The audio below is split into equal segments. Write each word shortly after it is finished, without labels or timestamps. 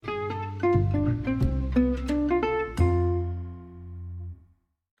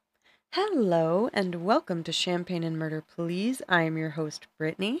Hello and welcome to Champagne and Murder Please. I am your host,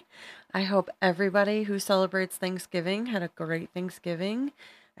 Brittany. I hope everybody who celebrates Thanksgiving had a great Thanksgiving.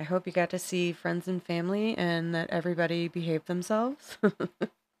 I hope you got to see friends and family and that everybody behaved themselves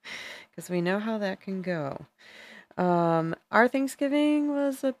because we know how that can go. Our Thanksgiving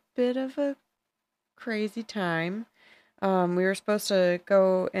was a bit of a crazy time. We were supposed to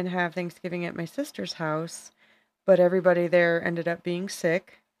go and have Thanksgiving at my sister's house, but everybody there ended up being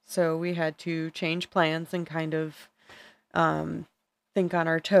sick. So we had to change plans and kind of think on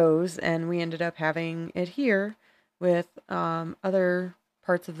our toes, and we ended up having it here with other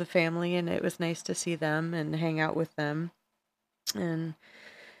parts of the family, and it was nice to see them and hang out with them. And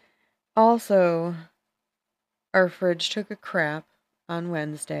also, our fridge took a crap on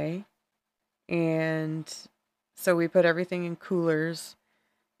Wednesday, and so we put everything in coolers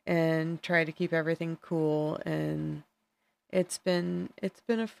and tried to keep everything cool, and it's been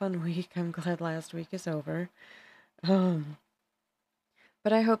a fun week. I'm glad last week is over. Um,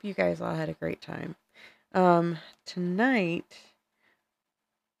 but I hope you guys all had a great time. Tonight,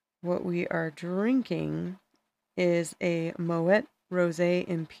 what we are drinking is a Moet Rosé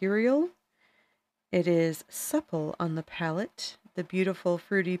Imperial. It is supple on the palate, the beautiful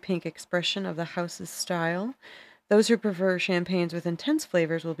fruity pink expression of the house's style. Those who prefer champagnes with intense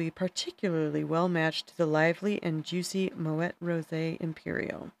flavors will be particularly well matched to the lively and juicy Moet Rosé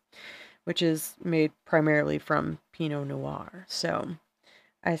Imperial, which is made primarily from Pinot Noir. So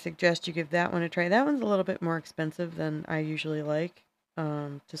I suggest you give that one a try. That one's a little bit more expensive than I usually like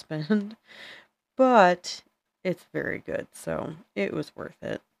to spend, but it's very good, so it was worth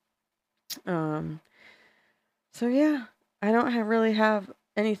it. Um, so yeah, I don't really have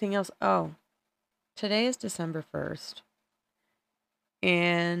anything else. Oh, today is December 1st,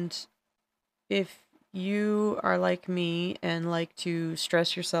 and if you are like me and like to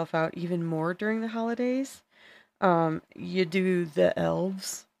stress yourself out even more during the holidays, you do the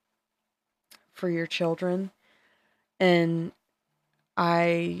elves for your children, and I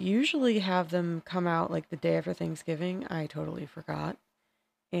usually have them come out like the day after Thanksgiving. I totally forgot.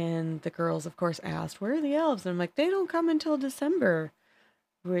 And the girls, of course, asked, "Where are the elves?" And I'm like, "They don't come until December,"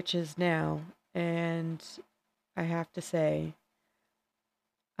 which is now. And I have to say,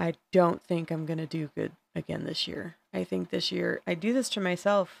 I don't think I'm going to do good again this year. I think this year, I do this to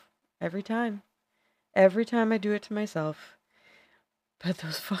myself every time. Every time I do it to myself. But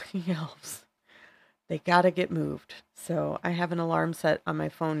those fucking elves, they gotta get moved. So I have an alarm set on my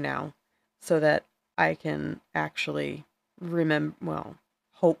phone now so that I can actually remember, well,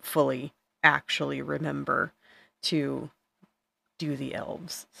 hopefully actually remember to do the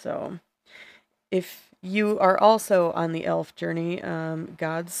elves. So if you are also on the elf journey,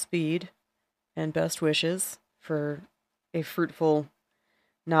 Godspeed and best wishes for a fruitful,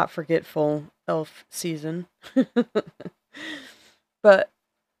 not forgetful elf season. But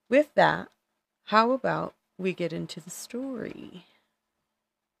with that, how about we get into the story?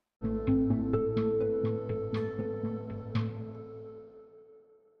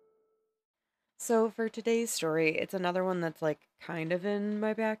 So for today's story, it's another one that's like kind of in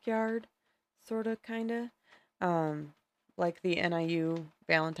my backyard, sort of, kind of. Um, like the NIU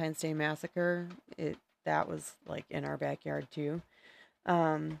Valentine's Day Massacre, that was like in our backyard too.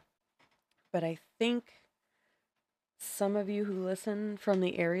 Um, but I think some of you who listen from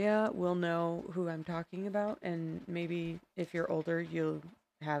the area will know who I'm talking about, and maybe if you're older, you'll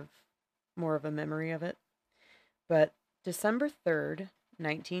have more of a memory of it. But December 3rd,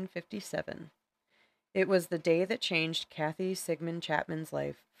 1957. It was the day that changed Kathy Sigmund Chapman's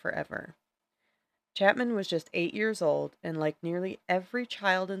life forever. Chapman was just 8 years old, and like nearly every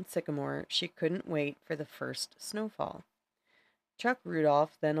child in Sycamore, she couldn't wait for the first snowfall. Chuck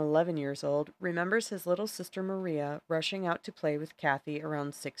Rudolph, then 11 years old, remembers his little sister Maria rushing out to play with Kathy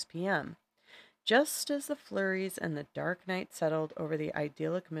around 6 p.m., just as the flurries and the dark night settled over the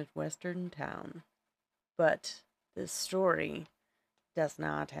idyllic Midwestern town. But this story does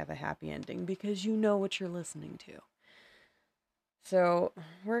not have a happy ending because you know what you're listening to. So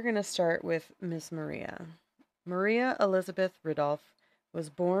we're going to start with Miss Maria. Maria Elizabeth Ridulph was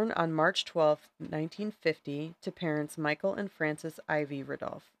born on March 12, 1950, to parents Michael and Frances Ivy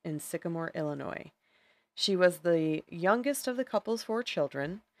Ridulph in Sycamore, Illinois. She was the youngest of the couple's 4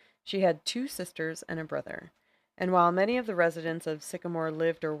 children. She had 2 sisters and a brother. And while many of the residents of Sycamore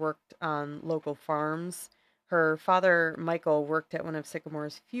lived or worked on local farms, her father, Michael, worked at one of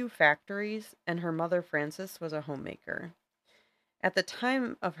Sycamore's few factories, and her mother, Frances, was a homemaker. At the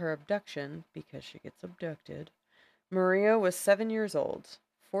time of her abduction, because she gets abducted, Maria was 7 years old,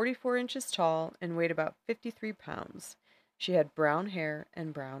 44 inches tall, and weighed about 53 pounds. She had brown hair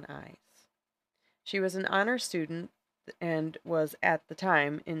and brown eyes. She was an honor student and was at the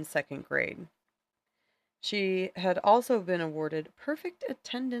time in second grade. She had also been awarded perfect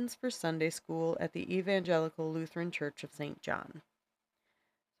attendance for Sunday school at the Evangelical Lutheran Church of St. John.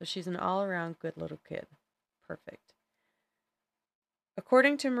 So she's an all around good little kid. Perfect.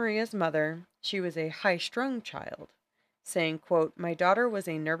 According to Maria's mother, she was a high strung child, saying, quote, "My daughter was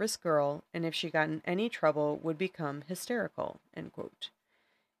a nervous girl, and if she got in any trouble, would become hysterical," end quote.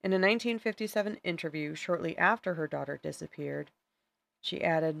 In a 1957 interview shortly after her daughter disappeared, she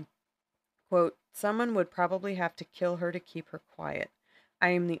added, quote, "Someone would probably have to kill her to keep her quiet. I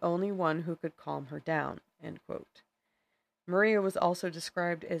am the only one who could calm her down," end quote. Maria was also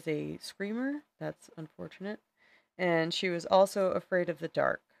described as a screamer. That's unfortunate. And she was also afraid of the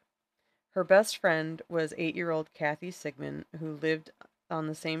dark. Her best friend was 8-year-old Kathy Sigmund, who lived on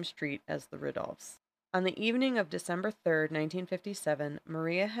the same street as the Ridulphs. On the evening of December 3rd, 1957,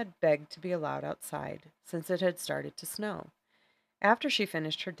 Maria had begged to be allowed outside, since it had started to snow. After she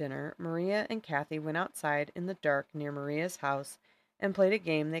finished her dinner, Maria and Kathy went outside in the dark near Maria's house and played a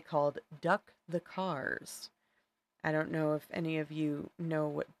game they called Duck the Cars. I don't know if any of you know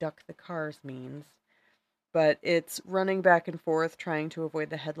what Duck the Cars means, but it's running back and forth trying to avoid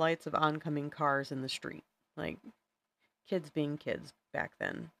the headlights of oncoming cars in the street. Like, kids being kids back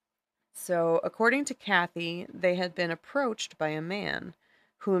then. So, according to Kathy, they had been approached by a man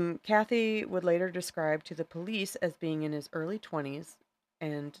whom Kathy would later describe to the police as being in his early 20s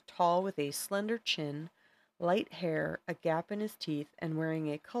and tall with a slender chin, light hair, a gap in his teeth, and wearing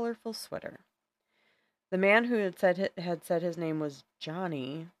a colorful sweater. The man who had said his name was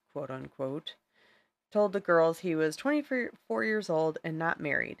Johnny, quote unquote, told the girls he was 24 years old and not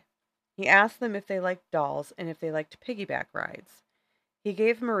married. He asked them if they liked dolls and if they liked piggyback rides. He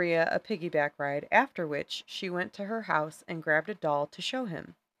gave Maria a piggyback ride, after which she went to her house and grabbed a doll to show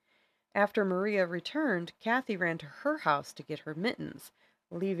him. After Maria returned, Kathy ran to her house to get her mittens,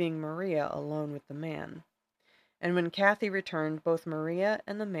 leaving Maria alone with the man. And when Kathy returned, both Maria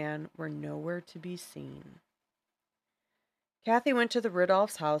and the man were nowhere to be seen. Kathy went to the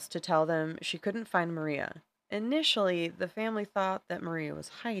Ridolph's house to tell them she couldn't find Maria. Initially, the family thought that Maria was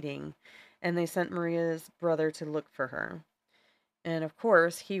hiding, and they sent Maria's brother to look for her. And of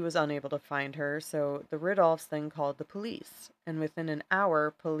course, he was unable to find her, so the Ridolphs then called the police, and within an hour,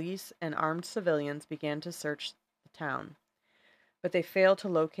 police and armed civilians began to search the town. But they failed to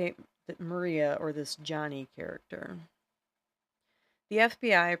locate Maria or this Johnny character. The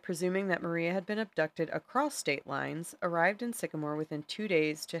FBI, presuming that Maria had been abducted across state lines, arrived in Sycamore within 2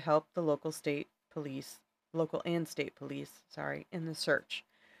 days to help the local and state police, in the search.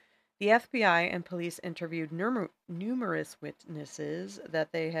 The FBI and police interviewed numerous witnesses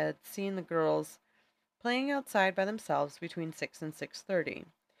that they had seen the girls playing outside by themselves between 6 and 6:30.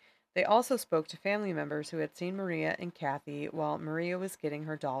 They also spoke to family members who had seen Maria and Kathy while Maria was getting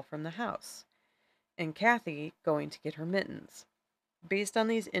her doll from the house, and Kathy going to get her mittens. Based on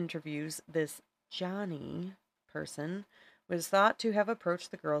these interviews, this Johnny person was thought to have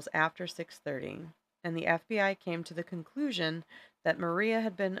approached the girls after 6:30, and the FBI came to the conclusion that Maria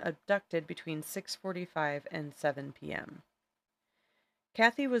had been abducted between 6:45 and 7 p.m.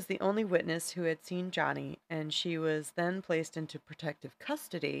 Kathy was the only witness who had seen Johnny, and she was then placed into protective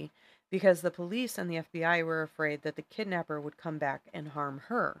custody because the police and the FBI were afraid that the kidnapper would come back and harm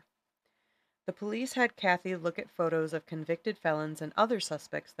her. The police had Kathy look at photos of convicted felons and other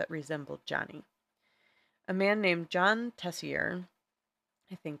suspects that resembled Johnny. A man named John Tessier,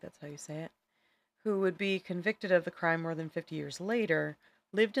 I think that's how you say it, who would be convicted of the crime more than 50 years later,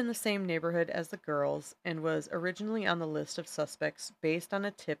 lived in the same neighborhood as the girls and was originally on the list of suspects based on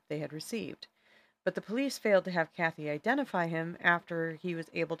a tip they had received. But the police failed to have Kathy identify him after he was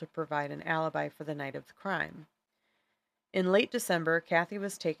able to provide an alibi for the night of the crime. In late December, Kathy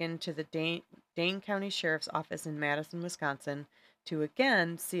was taken to the Dane County Sheriff's Office in Madison, Wisconsin, to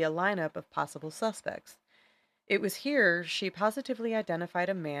again see a lineup of possible suspects. It was here she positively identified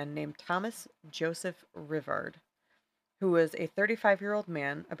a man named Thomas Joseph Rivard, who was a 35-year-old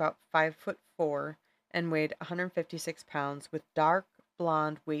man, about 5'4", and weighed 156 pounds, with dark,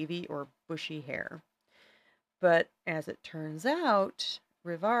 blonde, wavy, or bushy hair. But as it turns out,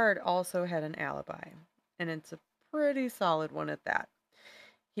 Rivard also had an alibi, and it's a pretty solid one at that.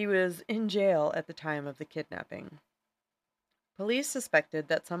 He was in jail at the time of the kidnapping. Police suspected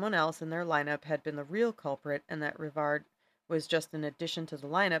that someone else in their lineup had been the real culprit and that Rivard was just an addition to the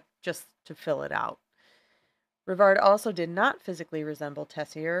lineup just to fill it out. Rivard also did not physically resemble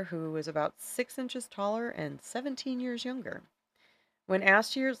Tessier, who was about 6 inches taller and 17 years younger. When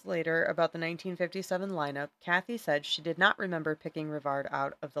asked years later about the 1957 lineup, Kathy said she did not remember picking Rivard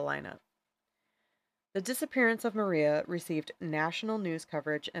out of the lineup. The disappearance of Maria received national news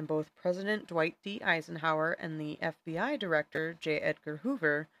coverage, and both President Dwight D. Eisenhower and the FBI Director J. Edgar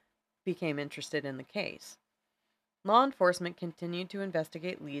Hoover became interested in the case. Law enforcement continued to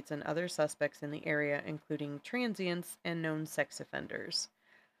investigate leads and other suspects in the area, including transients and known sex offenders,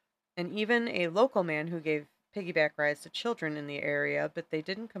 and even a local man who gave piggyback rides to children in the area, but they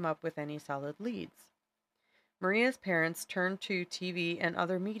didn't come up with any solid leads. Maria's parents turned to TV and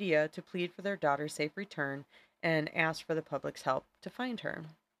other media to plead for their daughter's safe return and asked for the public's help to find her.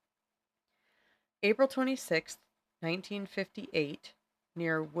 April 26, 1958,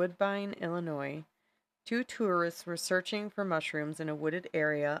 near Woodbine, Illinois, two tourists were searching for mushrooms in a wooded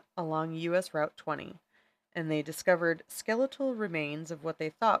area along U.S. Route 20, and they discovered skeletal remains of what they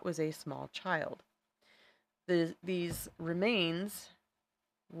thought was a small child. These remains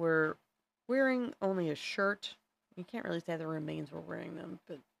were wearing only a shirt. You can't really say the remains were wearing them,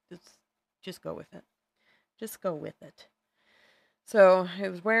 but just go with it. Just go with it. So it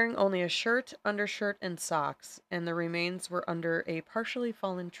was wearing only a shirt, undershirt, and socks, and the remains were under a partially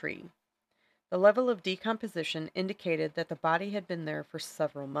fallen tree. The level of decomposition indicated that the body had been there for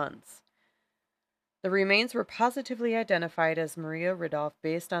several months. The remains were positively identified as Maria Ridulph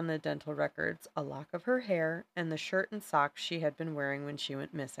based on the dental records, a lock of her hair, and the shirt and socks she had been wearing when she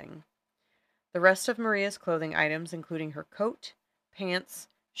went missing. The rest of Maria's clothing items, including her coat, pants,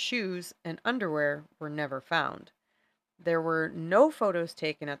 shoes, and underwear, were never found. There were no photos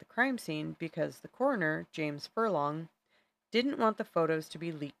taken at the crime scene because the coroner, James Furlong, didn't want the photos to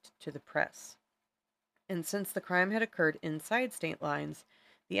be leaked to the press. And since the crime had occurred inside state lines,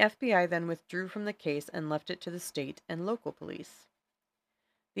 the FBI then withdrew from the case and left it to the state and local police.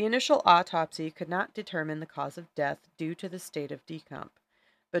 The initial autopsy could not determine the cause of death due to the state of decomp,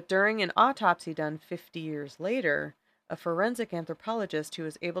 but during an autopsy done 50 years later, a forensic anthropologist who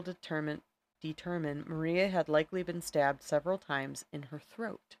was able to determine Maria had likely been stabbed several times in her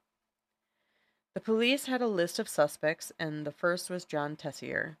throat. The police had a list of suspects, and the first was John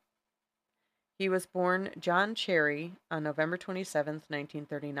Tessier. He was born John Cherry on November 27,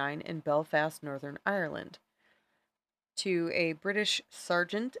 1939, in Belfast, Northern Ireland, to a British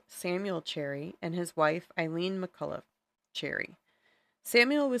Sergeant, Samuel Cherry, and his wife, Eileen McCullough Cherry.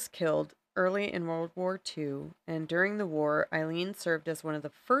 Samuel was killed early in World War II, and during the war, Eileen served as one of the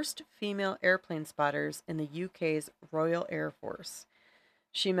first female airplane spotters in the UK's Royal Air Force.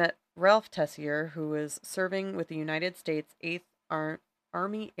 She met Ralph Tessier, who was serving with the United States 8th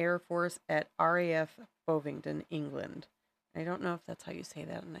Army Air Force at RAF Bovingdon, England. I don't know if that's how you say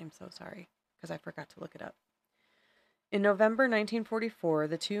that, and I'm so sorry, because I forgot to look it up. In November 1944,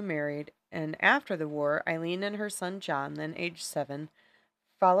 the two married, and after the war, Eileen and her son John, then aged 7,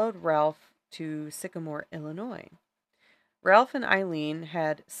 followed Ralph to Sycamore, Illinois. Ralph and Eileen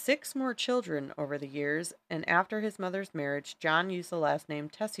had 6 more children over the years, and after his mother's marriage, John used the last name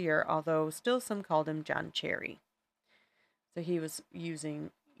Tessier, although still some called him John Cherry. So he was using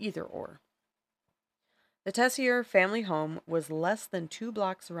either or. The Tessier family home was less than 2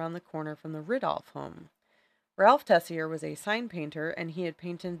 blocks around the corner from the Ridulph home. Ralph Tessier was a sign painter, and he had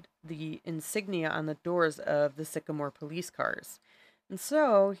painted the insignia on the doors of the Sycamore police cars. And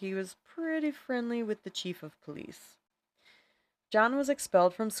so he was pretty friendly with the chief of police. John was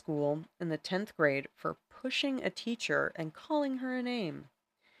expelled from school in the 10th grade for pushing a teacher and calling her a name.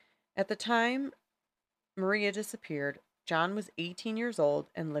 At the time Maria disappeared, John was 18 years old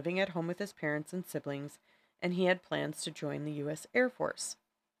and living at home with his parents and siblings, and he had plans to join the U.S. Air Force.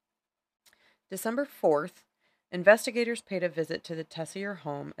 December 4th, investigators paid a visit to the Tessier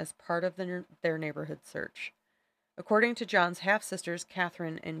home as part of their neighborhood search. According to John's half-sisters,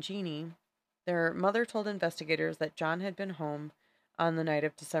 Catherine and Jeannie, their mother told investigators that John had been home on the night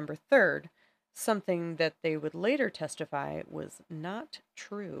of December 3rd, something that they would later testify was not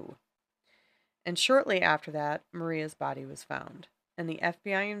true. And shortly after that, Maria's body was found, and the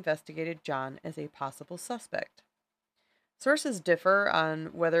FBI investigated John as a possible suspect. Sources differ on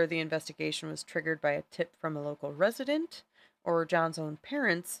whether the investigation was triggered by a tip from a local resident or John's own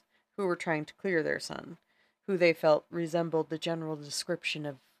parents, who were trying to clear their son, who they felt resembled the general description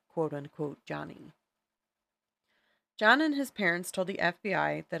of quote-unquote Johnny. John and his parents told the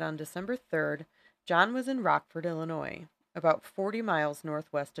FBI that on December 3rd, John was in Rockford, Illinois, about 40 miles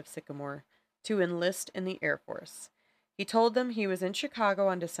northwest of Sycamore, to enlist in the Air Force. He told them he was in Chicago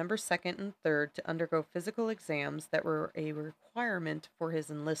on December 2nd and 3rd to undergo physical exams that were a requirement for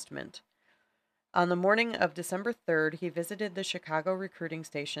his enlistment. On the morning of December 3rd, he visited the Chicago recruiting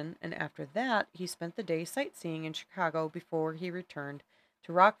station, and after that, he spent the day sightseeing in Chicago before he returned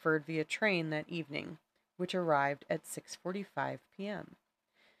to Rockford via train that evening, which arrived at 6:45 p.m.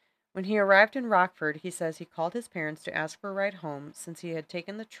 When he arrived in Rockford, he says he called his parents to ask for a ride home since he had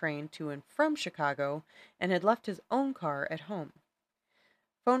taken the train to and from Chicago and had left his own car at home.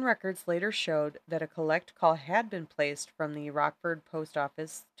 Phone records later showed that a collect call had been placed from the Rockford post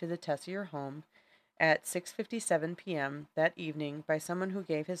office to the Tessier home at 6:57 p.m. that evening by someone who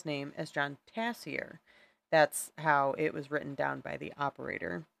gave his name as John Tassier. That's how it was written down by the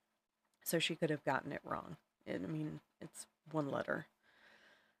operator. So she could have gotten it wrong. It's one letter.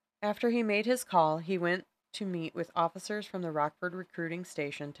 After he made his call, he went to meet with officers from the Rockford recruiting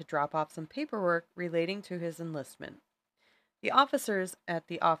station to drop off some paperwork relating to his enlistment. The officers at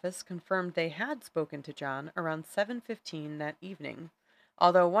the office confirmed they had spoken to John around 7:15 that evening,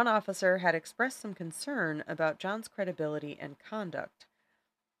 although one officer had expressed some concern about John's credibility and conduct.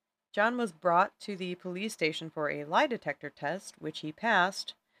 John was brought to the police station for a lie detector test, which he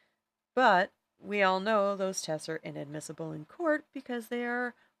passed, but we all know those tests are inadmissible in court because they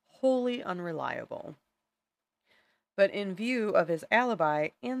are wholly unreliable. But in view of his alibi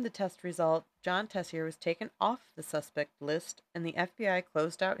and the test result, John Tessier was taken off the suspect list, and the FBI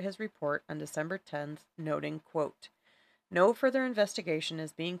closed out his report on December 10th, noting, quote, "No further investigation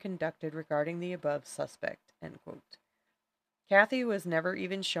is being conducted regarding the above suspect," end quote. Kathy was never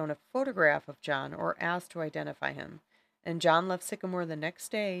even shown a photograph of John or asked to identify him, and John left Sycamore the next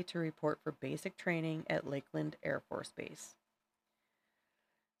day to report for basic training at Lakeland Air Force Base.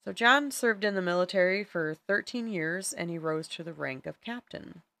 So John served in the military for 13 years, and he rose to the rank of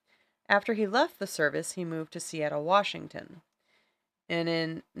captain. After he left the service, he moved to Seattle, Washington. And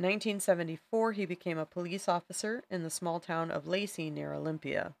in 1974, he became a police officer in the small town of Lacey near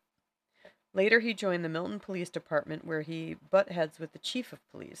Olympia. Later, he joined the Milton Police Department, where he butt heads with the chief of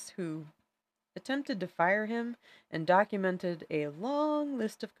police, who attempted to fire him and documented a long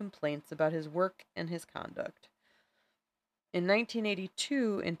list of complaints about his work and his conduct. In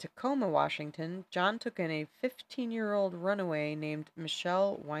 1982, in Tacoma, Washington, John took in a 15-year-old runaway named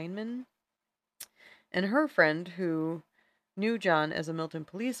Michelle Weinman and her friend who knew John as a Milton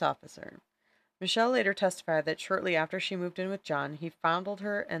police officer. Michelle later testified that shortly after she moved in with John, he fondled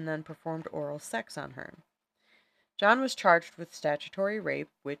her and then performed oral sex on her. John was charged with statutory rape,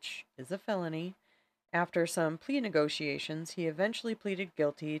 which is a felony. After some plea negotiations, he eventually pleaded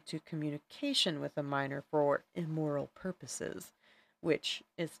guilty to communication with a minor for immoral purposes, which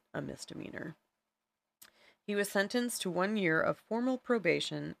is a misdemeanor. He was sentenced to 1 year of formal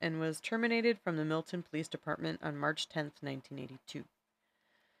probation and was terminated from the Milton Police Department on March 10, 1982.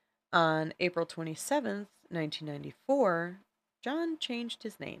 On April 27, 1994, John changed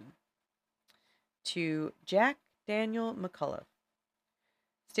his name to Jack Daniel McCullough,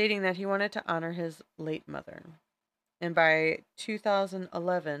 stating that he wanted to honor his late mother. And by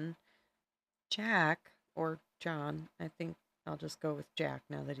 2011, Jack, or John, I think I'll just go with Jack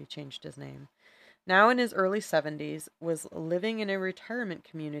now that he changed his name, now in his early 70s, was living in a retirement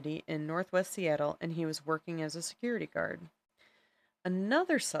community in northwest Seattle, and he was working as a security guard.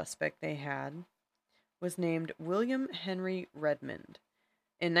 Another suspect they had was named William Henry Redmond.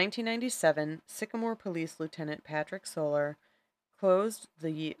 In 1997, Sycamore Police Lieutenant Patrick Solar closed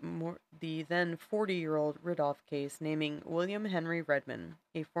the then 40-year-old Ridulph case, naming William Henry Redmond,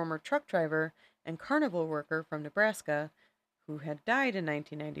 a former truck driver and carnival worker from Nebraska who had died in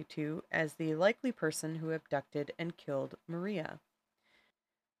 1992, as the likely person who abducted and killed Maria.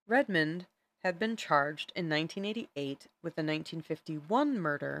 Redmond had been charged in 1988 with the 1951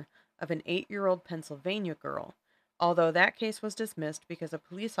 murder of an 8-year-old Pennsylvania girl, although that case was dismissed because a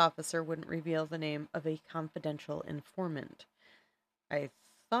police officer wouldn't reveal the name of a confidential informant. I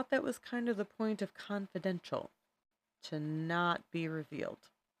thought that was kind of the point of confidential, to not be revealed.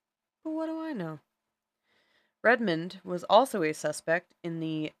 But what do I know? Redmond was also a suspect in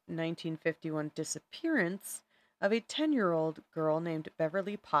the 1951 disappearance of a 10-year-old girl named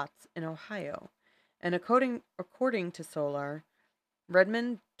Beverly Potts in Ohio. And according to Solar,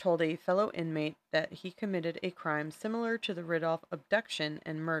 Redmond told a fellow inmate that he committed a crime similar to the Ridulph abduction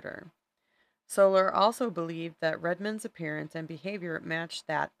and murder. Solar also believed that Redmond's appearance and behavior matched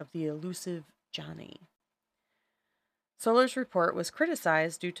that of the elusive Johnny. Solar's report was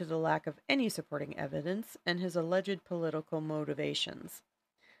criticized due to the lack of any supporting evidence and his alleged political motivations.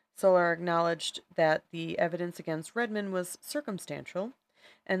 Solar acknowledged that the evidence against Redmond was circumstantial,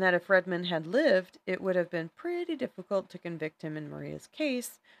 and that if Redmond had lived, it would have been pretty difficult to convict him in Maria's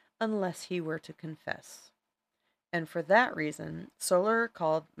case unless he were to confess. And for that reason, Solar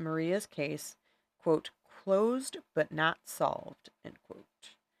called Maria's case, quote, closed but not solved, end quote,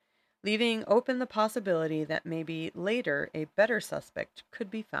 leaving open the possibility that maybe later a better suspect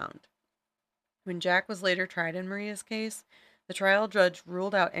could be found. When Jack was later tried in Maria's case, The trial judge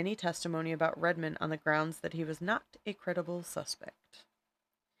ruled out any testimony about Redmond on the grounds that he was not a credible suspect.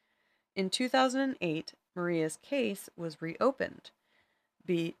 In 2008, Maria's case was reopened,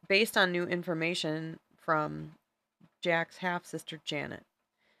 based on new information from Jack's half-sister Janet.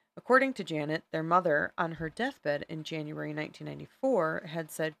 According to Janet, their mother, on her deathbed in January 1994, had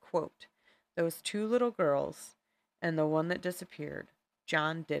said, quote, "Those two little girls and the one that disappeared,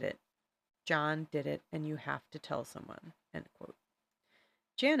 John did it. John did it, and you have to tell someone," end quote.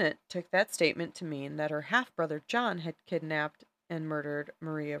 Janet took that statement to mean that her half-brother John had kidnapped and murdered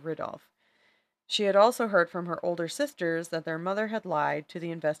Maria Ridulph. She had also heard from her older sisters that their mother had lied to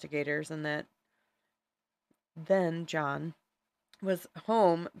the investigators and that then John was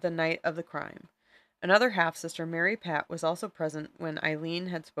home the night of the crime. Another half-sister, Mary Pat, was also present when Eileen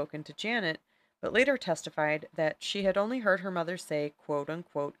had spoken to Janet, but later testified that she had only heard her mother say,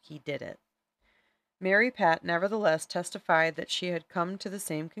 quote-unquote, "he did it." Mary Pat nevertheless testified that she had come to the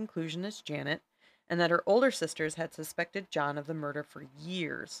same conclusion as Janet, and that her older sisters had suspected John of the murder for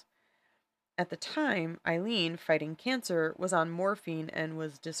years. At the time, Eileen, fighting cancer, was on morphine and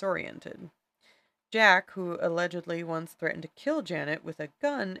was disoriented. Jack, who allegedly once threatened to kill Janet with a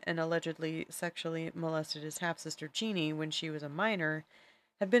gun and allegedly sexually molested his half-sister Jeannie when she was a minor,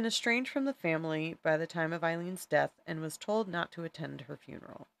 had been estranged from the family by the time of Eileen's death and was told not to attend her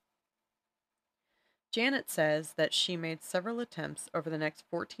funeral. Janet says that she made several attempts over the next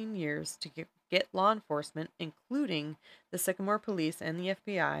 14 years to get law enforcement, including the Sycamore police and the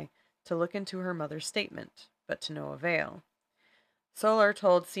FBI, to look into her mother's statement, but to no avail. Solar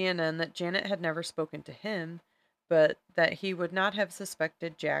told CNN that Janet had never spoken to him, but that he would not have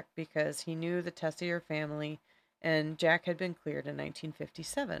suspected Jack because he knew the Tessier family and Jack had been cleared in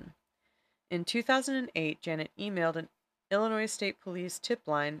 1957. In 2008, Janet emailed an Illinois State Police tip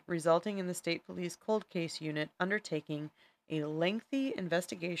line, resulting in the State Police Cold Case Unit undertaking a lengthy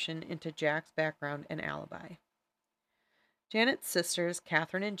investigation into Jack's background and alibi. Janet's sisters,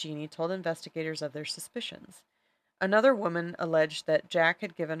 Catherine and Jeannie, told investigators of their suspicions. Another woman alleged that Jack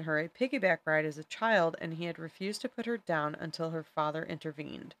had given her a piggyback ride as a child and he had refused to put her down until her father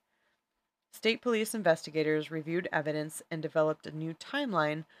intervened. State police investigators reviewed evidence and developed a new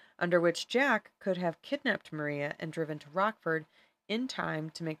timeline under which Jack could have kidnapped Maria and driven to Rockford in time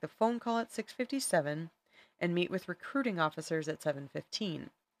to make the phone call at 6:57 and meet with recruiting officers at 7:15.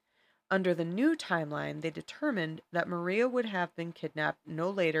 Under the new timeline, they determined that Maria would have been kidnapped no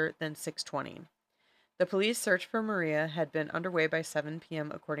later than 6:20. The police search for Maria had been underway by 7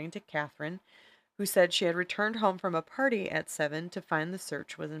 p.m., according to Catherine, who said she had returned home from a party at 7 to find the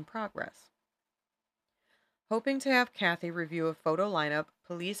search was in progress. Hoping to have Kathy review a photo lineup,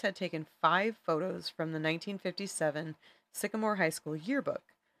 police had taken 5 photos from the 1957 Sycamore High School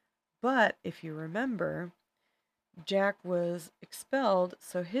yearbook. But, if you remember, Jack was expelled,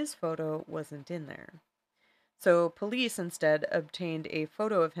 so his photo wasn't in there. So police instead obtained a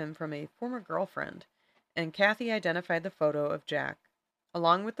photo of him from a former girlfriend, and Kathy identified the photo of Jack.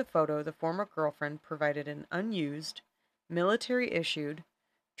 Along with the photo, the former girlfriend provided an unused, military-issued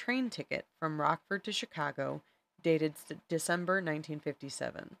train ticket from Rockford to Chicago, dated December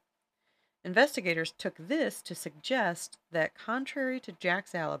 1957. Investigators took this to suggest that, contrary to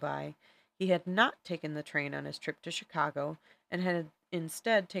Jack's alibi, he had not taken the train on his trip to Chicago and had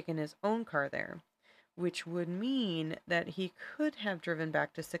instead taken his own car there, which would mean that he could have driven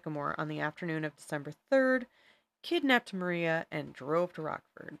back to Sycamore on the afternoon of December 3rd, kidnapped Maria, and drove to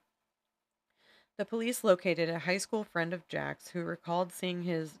Rockford. The police located a high school friend of Jack's who recalled seeing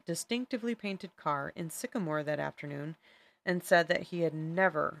his distinctively painted car in Sycamore that afternoon and said that he had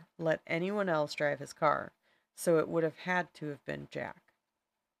never let anyone else drive his car, so it would have had to have been Jack.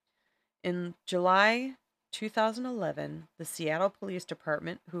 In July 2011, the Seattle Police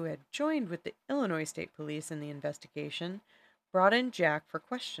Department, who had joined with the Illinois State Police in the investigation, brought in Jack for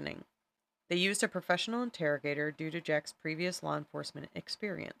questioning. They used a professional interrogator due to Jack's previous law enforcement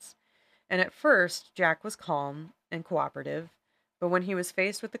experience. And at first, Jack was calm and cooperative, but when he was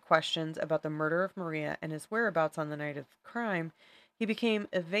faced with the questions about the murder of Maria and his whereabouts on the night of the crime, he became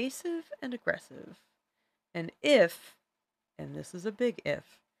evasive and aggressive. And this is a big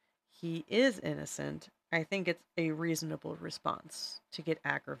if, he is innocent, I think it's a reasonable response to get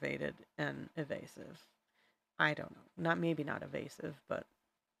aggravated and evasive. I don't know. Maybe not evasive, but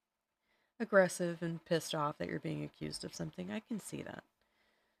aggressive and pissed off that you're being accused of something. I can see that.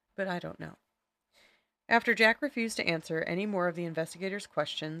 But I don't know. After Jack refused to answer any more of the investigators'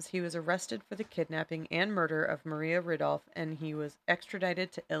 questions, he was arrested for the kidnapping and murder of Maria Ridulph, and he was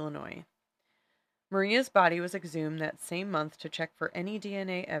extradited to Illinois. Maria's body was exhumed that same month to check for any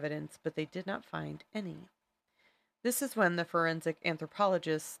DNA evidence, but they did not find any. This is when the forensic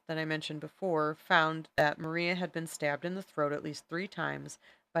anthropologists that I mentioned before found that Maria had been stabbed in the throat at least 3 times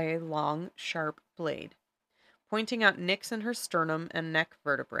by a long, sharp blade, pointing out nicks in her sternum and neck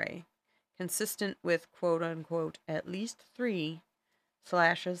vertebrae, consistent with quote unquote at least 3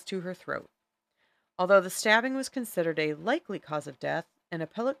 slashes to her throat. Although the stabbing was considered a likely cause of death, an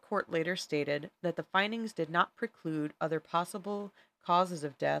appellate court later stated that the findings did not preclude other possible causes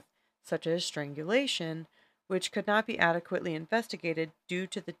of death, such as strangulation, which could not be adequately investigated due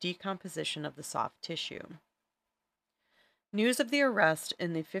to the decomposition of the soft tissue. News of the arrest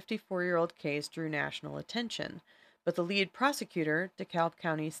in the 54-year-old case drew national attention, but the lead prosecutor, DeKalb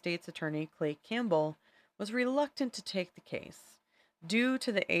County State's Attorney Clay Campbell, was reluctant to take the case, due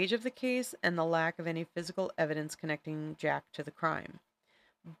to the age of the case and the lack of any physical evidence connecting Jack to the crime.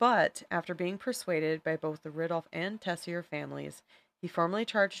 But after being persuaded by both the Ridulph and Tessier families, he formally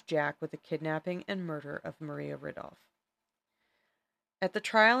charged Jack with the kidnapping and murder of Maria Ridulph. At the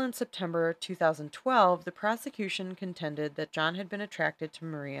trial in September 2012, the prosecution contended that John had been attracted to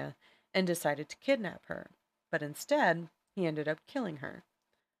Maria and decided to kidnap her, but instead, he ended up killing her.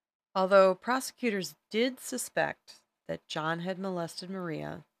 Although prosecutors did suspect that John had molested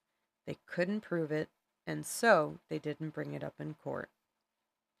Maria, they couldn't prove it, and so they didn't bring it up in court.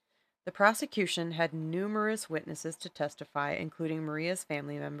 The prosecution had numerous witnesses to testify, including Maria's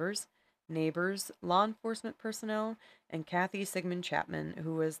family members, neighbors, law enforcement personnel, and Kathy Sigmund Chapman,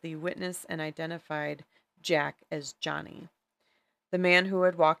 who was the witness and identified Jack as Johnny, the man who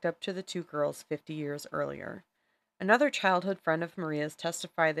had walked up to the 2 girls 50 years earlier. Another childhood friend of Maria's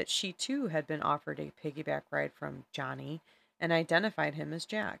testified that she too had been offered a piggyback ride from Johnny and identified him as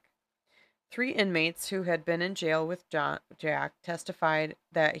Jack. 3 inmates who had been in jail with Jack testified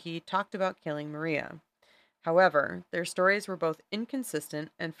that he talked about killing Maria. However, their stories were both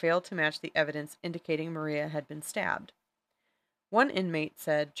inconsistent and failed to match the evidence indicating Maria had been stabbed. One inmate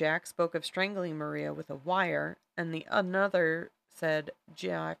said Jack spoke of strangling Maria with a wire, and the another said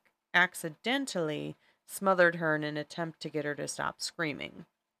Jack accidentally smothered her in an attempt to get her to stop screaming.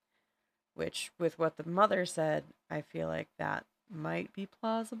 Which, with what the mother said, I feel like that might be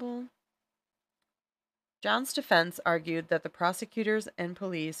plausible. John's defense argued that the prosecutors and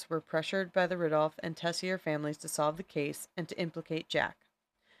police were pressured by the Ridulph and Tessier families to solve the case and to implicate Jack.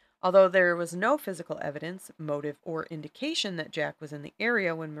 Although there was no physical evidence, motive, or indication that Jack was in the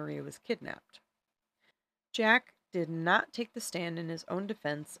area when Maria was kidnapped. Jack did not take the stand in his own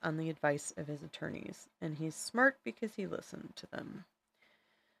defense on the advice of his attorneys, and he's smart because he listened to them.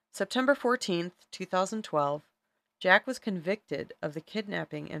 September 14th, 2012, Jack was convicted of the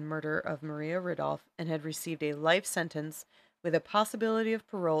kidnapping and murder of Maria Ridulph and had received a life sentence with a possibility of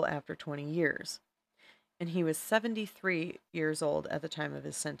parole after 20 years. And he was 73 years old at the time of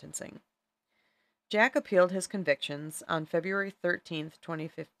his sentencing. Jack appealed his convictions. On February 13th,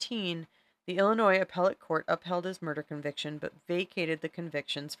 2015, the Illinois Appellate Court upheld his murder conviction but vacated the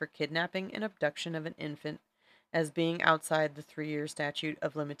convictions for kidnapping and abduction of an infant as being outside the 3-year statute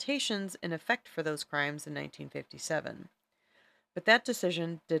of limitations in effect for those crimes in 1957. But that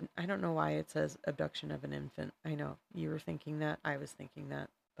decision I don't know why it says abduction of an infant. I know, you were thinking that, I was thinking that,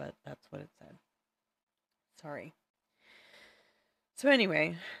 but that's what it said. Sorry. So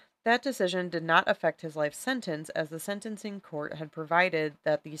anyway, that decision did not affect his life sentence, as the sentencing court had provided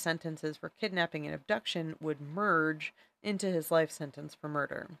that the sentences for kidnapping and abduction would merge into his life sentence for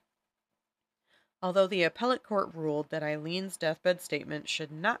murder. Although the appellate court ruled that Eileen's deathbed statement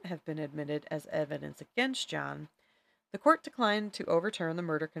should not have been admitted as evidence against John, the court declined to overturn the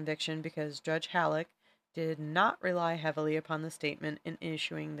murder conviction because Judge Halleck did not rely heavily upon the statement in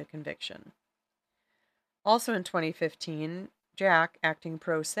issuing the conviction. Also in 2015, Jack, acting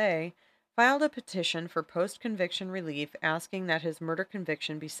pro se, filed a petition for post-conviction relief asking that his murder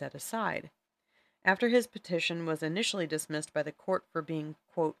conviction be set aside. After his petition was initially dismissed by the court for being,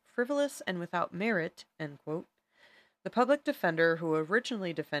 quote, frivolous and without merit, end quote, the public defender who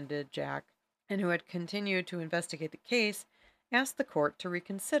originally defended Jack and who had continued to investigate the case asked the court to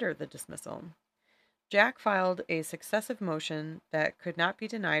reconsider the dismissal. Jack filed a successive motion that could not be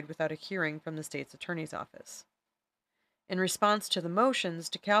denied without a hearing from the state's attorney's office. In response to the motions,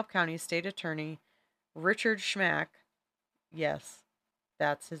 DeKalb County State Attorney Richard Schmack, yes,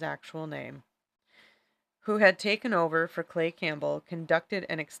 that's his actual name, who had taken over for Clay Campbell, conducted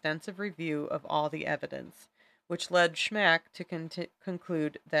an extensive review of all the evidence, which led Schmack to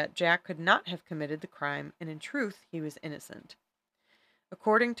conclude that Jack could not have committed the crime, and in truth, he was innocent.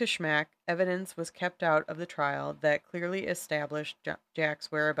 According to Schmack, evidence was kept out of the trial that clearly established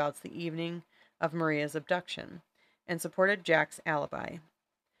Jack's whereabouts the evening of Maria's abduction, and supported Jack's alibi.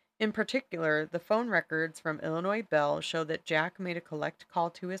 In particular, the phone records from Illinois Bell show that Jack made a collect call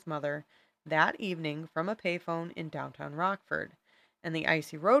to his mother that evening from a payphone in downtown Rockford, and the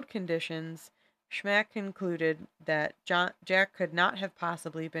icy road conditions, Schmack concluded that Jack could not have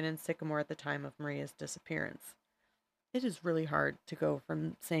possibly been in Sycamore at the time of Maria's disappearance. It is really hard to go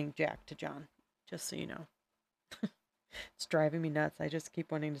from saying Jack to John, just so you know. It's driving me nuts. I just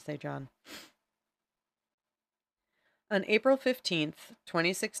keep wanting to say John. On April 15th,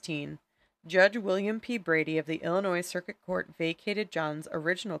 2016, Judge William P. Brady of the Illinois Circuit Court vacated John's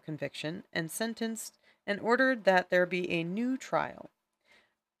original conviction and sentenced and ordered that there be a new trial.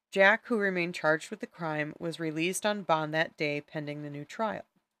 Jack, who remained charged with the crime, was released on bond that day pending the new trial.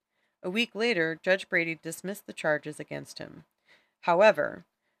 A week later, Judge Brady dismissed the charges against him. However,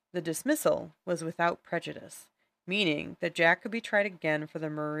 the dismissal was without prejudice, meaning that Jack could be tried again for the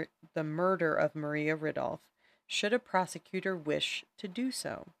murder of Maria Ridulph, should a prosecutor wish to do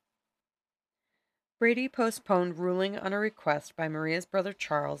so. Brady postponed ruling on a request by Maria's brother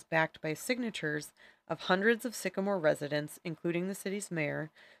Charles, backed by signatures of hundreds of Sycamore residents, including the city's mayor,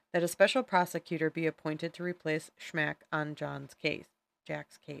 that a special prosecutor be appointed to replace Schmack on Jack's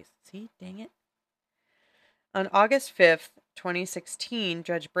case. See, dang it. On August 5th, 2016,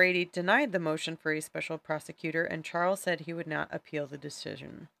 Judge Brady denied the motion for a special prosecutor, and Charles said he would not appeal the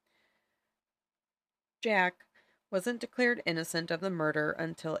decision. Jack wasn't declared innocent of the murder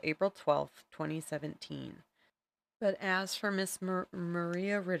until April 12, 2017. But as for Miss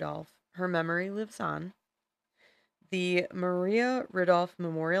Maria Ridulph, her memory lives on. The Maria Ridulph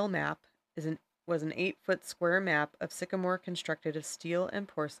Memorial Map was an 8-foot square map of Sycamore constructed of steel and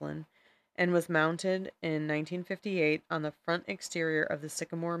porcelain, and was mounted in 1958 on the front exterior of the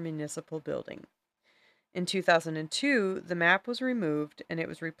Sycamore Municipal Building. In 2002, the map was removed and it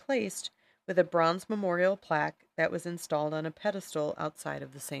was replaced with a bronze memorial plaque that was installed on a pedestal outside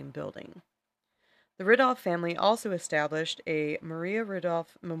of the same building. The Ridulph family also established a Maria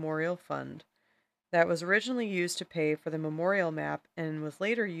Ridulph Memorial Fund that was originally used to pay for the memorial map and was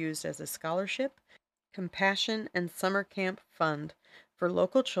later used as a scholarship, compassion, and summer camp fund for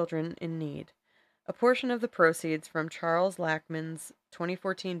local children in need. A portion of the proceeds from Charles Lackman's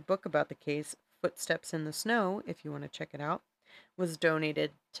 2014 book about the case, Footsteps in the Snow, if you want to check it out, was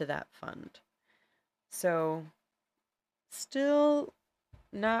donated to that fund. So, still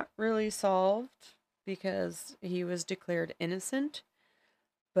not really solved because he was declared innocent,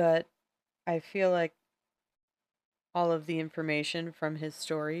 but I feel like all of the information from his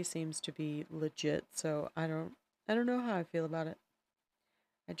story seems to be legit, so I don't know how I feel about it.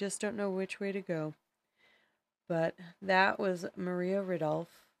 I just don't know which way to go. But that was Maria Ridulph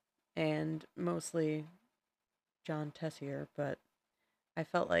and mostly John Tessier, but I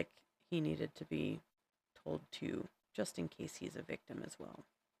felt like he needed to be told too, just in case he's a victim as well.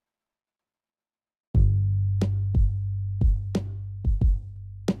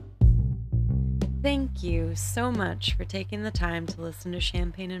 Thank you so much for taking the time to listen to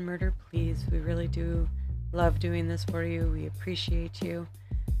Champagne and Murder, Please. We really do love doing this for you. We appreciate you.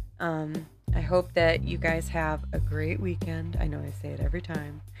 I hope that you guys have a great weekend. I know I say it every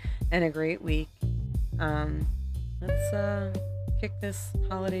time. And a great week. Let's kick this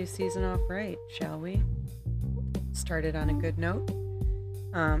holiday season off right, shall we? Start it on a good note.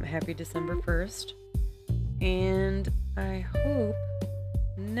 Happy December 1st. And I hope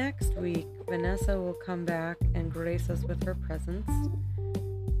next week Vanessa will come back and grace us with her presence.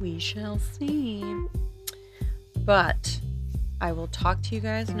 We shall see. But I will talk to you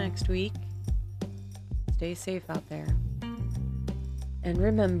guys next week. Stay safe out there. And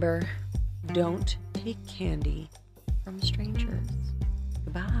remember, don't take candy from strangers.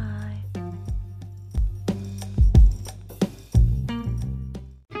 Goodbye.